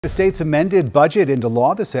The state's amended budget into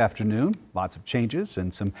law this afternoon. Lots of changes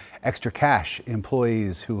and some extra cash.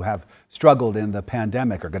 Employees who have struggled in the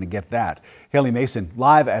pandemic are going to get that. Haley Mason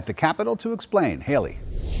live at the Capitol to explain. Haley.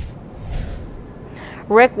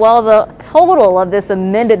 Rick, well, the total of this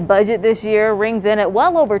amended budget this year rings in at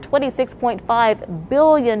well over $26.5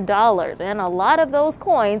 billion. And a lot of those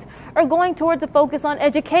coins are going towards a focus on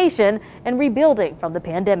education and rebuilding from the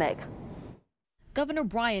pandemic. Governor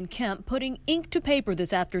Kemp putting ink to paper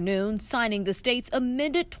this afternoon, signing the state's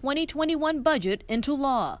amended 2021 budget into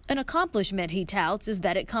law. An accomplishment he touts is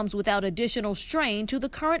that it comes without additional strain to the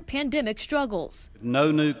current pandemic struggles.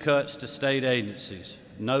 No new cuts to state agencies,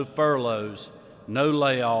 no furloughs, no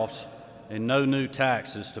layoffs, and no new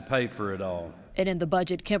taxes to pay for it all. And in the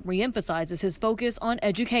budget, Kemp reemphasizes his focus on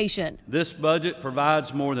education. This budget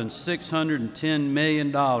provides more than $610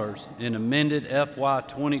 million in amended FY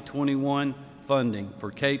 2021 funding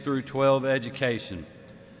for K-12 education,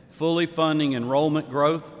 fully funding enrollment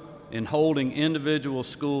growth and holding individual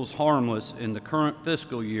schools harmless in the current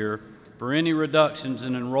fiscal year for any reductions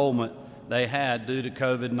in enrollment they had due to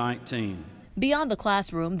COVID-19. Beyond the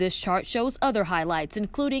classroom, this chart shows other highlights,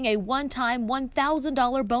 including a one-time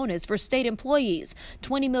 $1,000 bonus for state employees,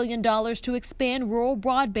 $20 million to expand rural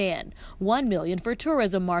broadband, $1 million for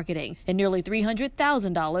tourism marketing, and nearly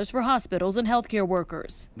 $300,000 for hospitals and healthcare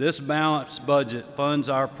workers. This balanced budget funds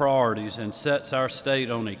our priorities and sets our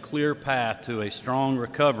state on a clear path to a strong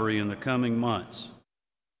recovery in the coming months.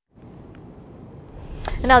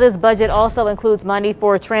 Now, this budget also includes money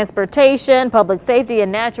for transportation, public safety,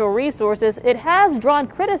 and natural resources. It has drawn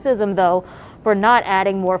criticism, though, for not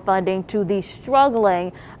adding more funding to the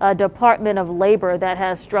struggling Department of Labor that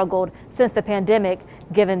has struggled since the pandemic,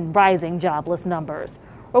 given rising jobless numbers.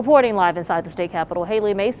 Reporting live inside the state capitol,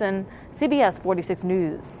 Haley Mason, CBS 46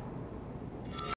 News.